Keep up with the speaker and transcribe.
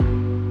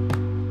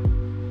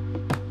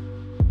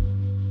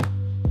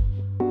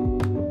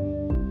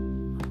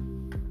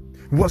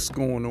What's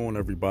going on,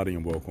 everybody,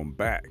 and welcome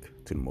back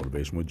to the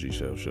Motivation with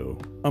G-Chef show.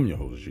 I'm your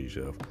host,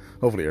 G-Chef.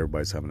 Hopefully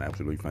everybody's having an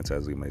absolutely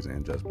fantastic, amazing,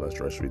 and just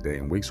blessed rest of your day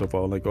and week so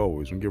far. Like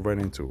always, we get right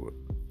into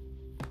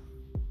it.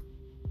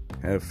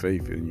 Have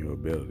faith in your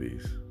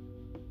abilities.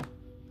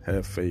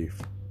 Have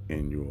faith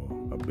in your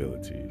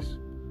abilities.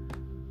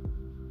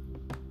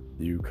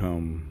 You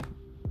come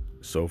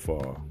so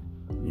far.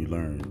 You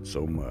learn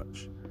so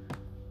much.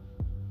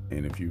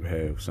 And if you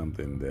have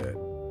something that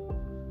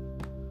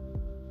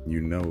you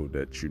know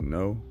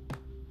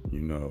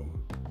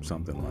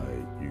something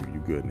like you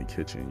good in the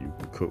kitchen, you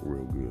can cook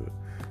real good,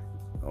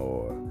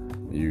 or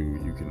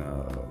you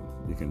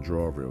can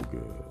draw real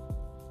good,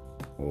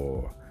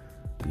 or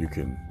you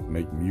can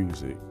make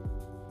music,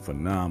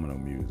 phenomenal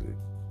music,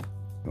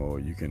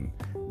 or you can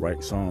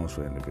write songs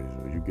for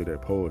individuals, you good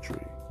at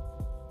poetry,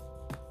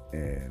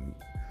 and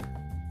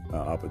an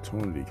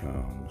opportunity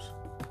comes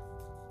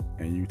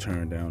and you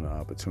turn down the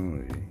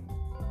opportunity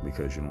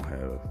because you don't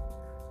have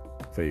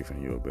faith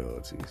in your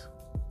abilities.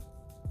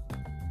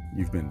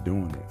 You've been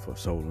doing it for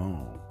so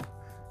long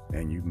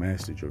and you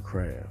mastered your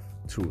craft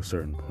to a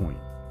certain point,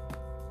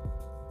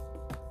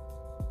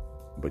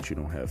 but you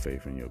don't have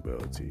faith in your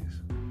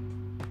abilities.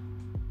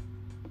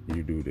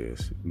 You do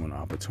this when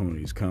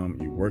opportunities come.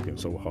 You're working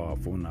so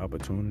hard for an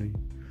opportunity,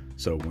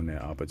 so when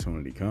that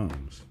opportunity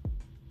comes,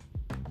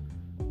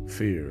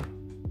 fear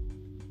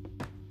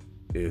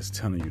is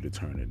telling you to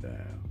turn it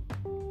down,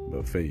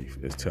 but faith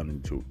is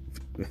telling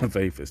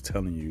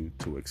you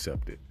to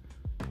accept it.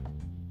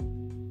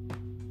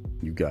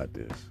 You got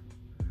this.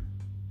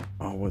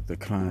 Oh, what, the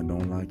client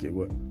don't like it?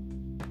 What?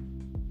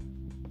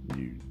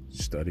 You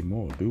study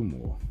more, do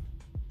more,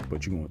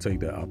 but you're gonna take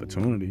that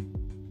opportunity.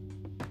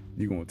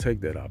 You're gonna take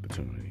that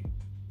opportunity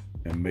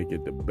and make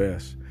it the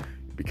best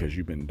because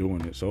you've been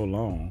doing it so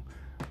long.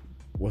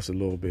 What's a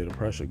little bit of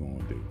pressure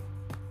gonna do?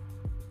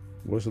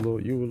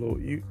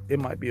 It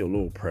might be a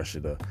little pressure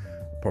to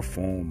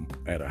perform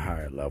at a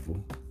higher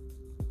level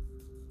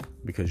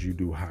because you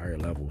do higher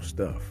level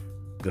stuff.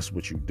 That's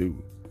what you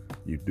do.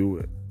 You do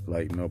it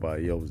like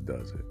nobody else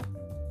does it.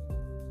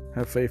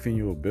 Have faith in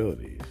your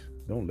abilities.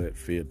 Don't let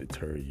fear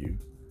deter you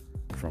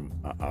from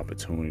an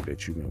opportunity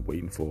that you've been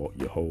waiting for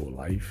your whole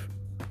life.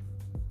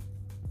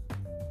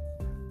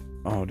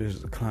 Oh, this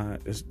is a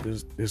client.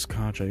 This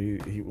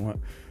contract he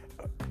want.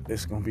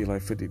 It's gonna be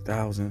like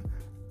 $50,000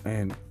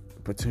 and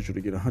potential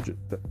to get 100.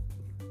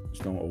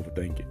 Just don't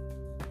overthink it.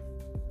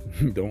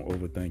 Don't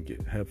overthink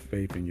it. Have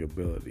faith in your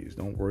abilities.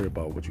 Don't worry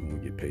about what you're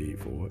gonna get paid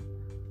for it.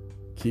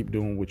 Keep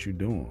doing what you're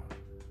doing.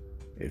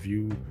 If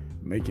you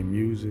making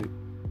music,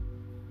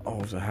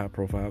 it's a high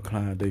profile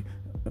client,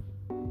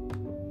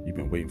 you've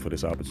been waiting for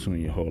this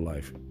opportunity your whole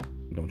life.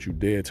 Don't you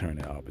dare turn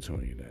that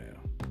opportunity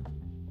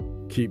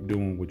down. Keep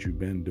doing what you've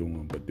been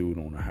doing, but do it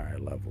on a higher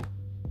level.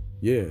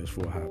 Yeah, it's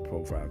for a high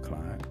profile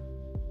client.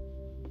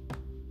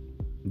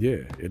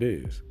 Yeah, it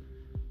is.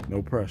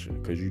 No pressure,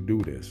 because you do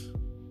this.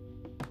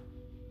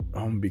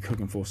 I'm going to be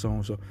cooking for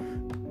so-and-so.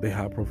 They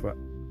high profile.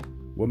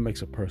 What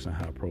makes a person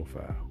high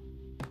profile?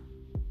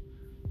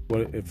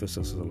 What if it's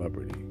a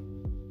celebrity?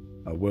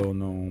 A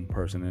well-known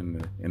person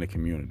in the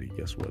community?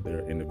 Guess what? They're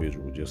an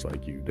individual just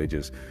like you. They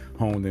just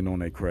honed in on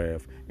their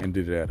craft and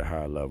did it at a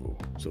higher level.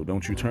 So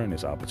don't you turn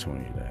this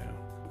opportunity down.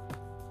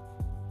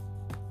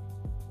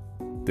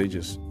 They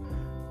just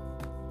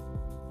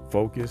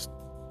focused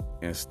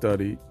and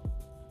studied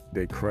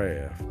their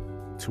craft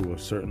to a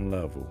certain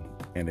level,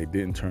 and they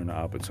didn't turn the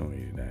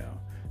opportunity down.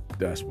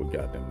 That's what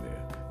got them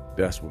there.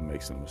 That's what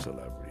makes them a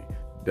celebrity.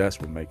 That's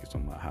what makes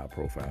them a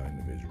high-profile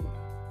individual.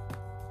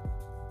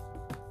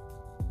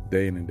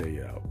 Day in and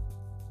day out.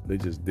 They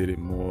just did it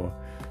more,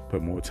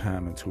 put more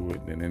time into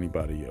it than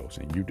anybody else,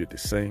 and you did the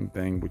same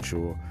thing with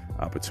your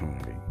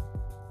opportunity.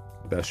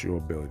 That's your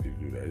ability to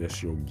do that.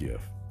 That's your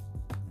gift.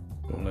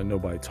 Don't let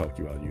nobody talk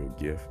you out of your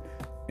gift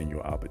and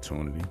your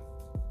opportunity.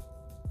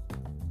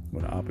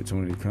 When the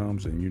opportunity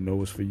comes and you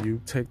know it's for you,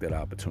 take that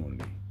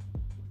opportunity.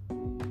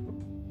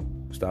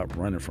 Stop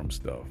running from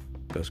stuff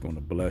that's going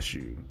to bless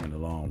you in the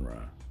long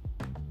run.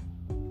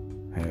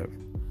 Have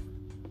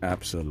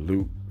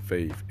absolute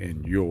faith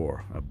in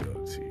your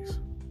abilities.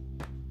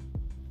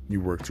 You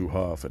work too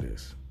hard for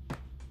this.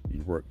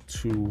 You work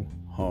too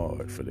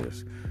hard for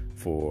this,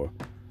 for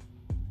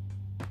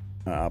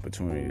an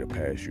opportunity to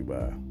pass you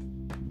by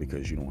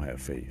because you don't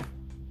have faith.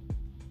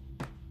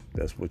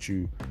 That's what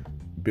you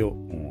built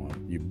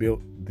on. You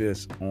built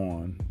this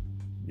on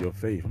your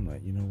faith. I'm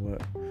like, you know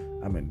what?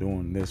 I've been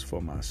doing this for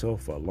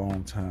myself for a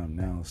long time.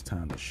 Now it's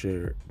time to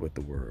share it with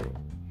the world.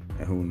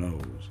 And who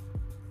knows?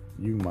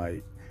 You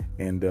might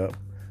end up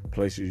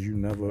places you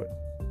never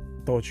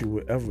thought you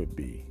would ever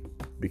be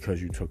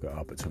because you took an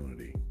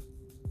opportunity.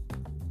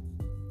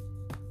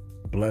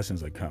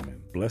 Blessings are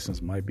coming.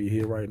 Blessings might be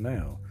here right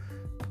now.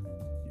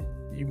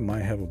 You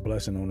might have a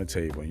blessing on the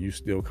table and you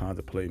still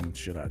contemplating,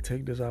 should I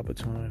take this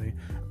opportunity?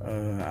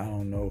 I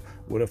don't know.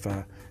 What if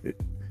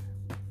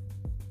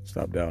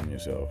stop doubting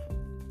yourself.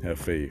 Have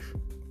faith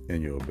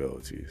in your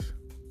abilities.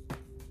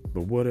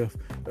 But what if,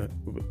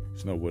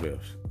 there's no what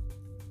ifs.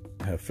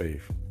 Have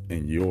faith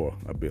in your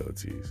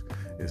abilities.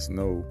 It's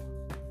no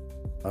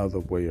other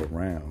way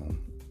around.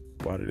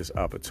 Why did this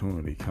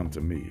opportunity come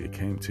to me? It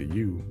came to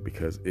you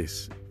because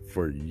it's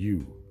for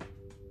you.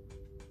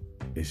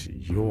 It's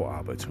your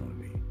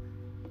opportunity.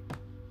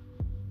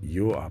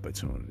 Your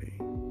opportunity.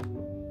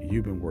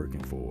 You've been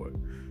working for it.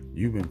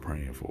 You've been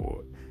praying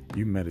for it.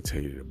 You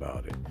meditated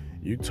about it.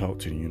 You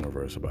talked to the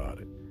universe about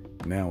it.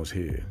 Now it's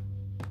here.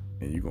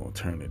 And you're going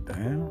to turn it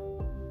down?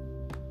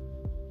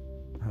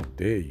 How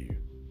dare you?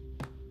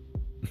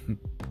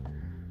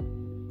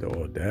 The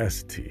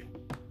audacity.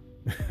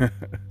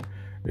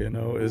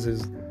 It's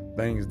just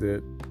things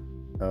that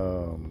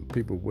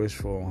people wish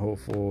for and hope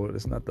for.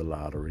 It's not the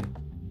lottery.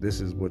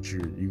 This is what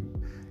your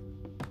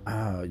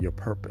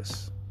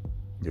purpose,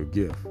 your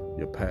gift,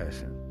 your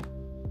passion.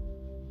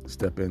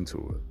 Step into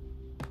it.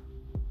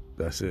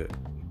 That's it.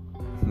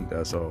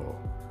 That's all.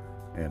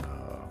 And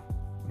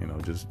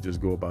just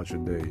go about your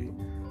day,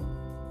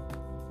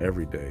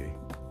 every day,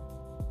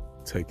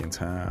 taking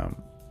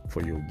time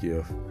for your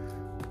gift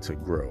to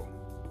grow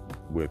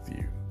with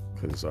you,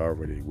 because it's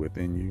already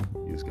within you.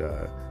 You just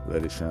gotta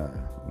let it shine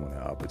when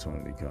the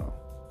opportunity comes.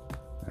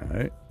 All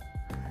right.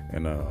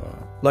 And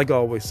like I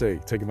always say,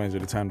 take advantage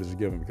of the time that you're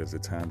given, because the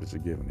time that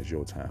you're given is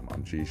your time.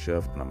 I'm G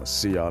Chef, and I'm gonna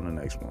see y'all in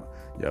the next one.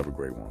 You have a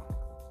great one.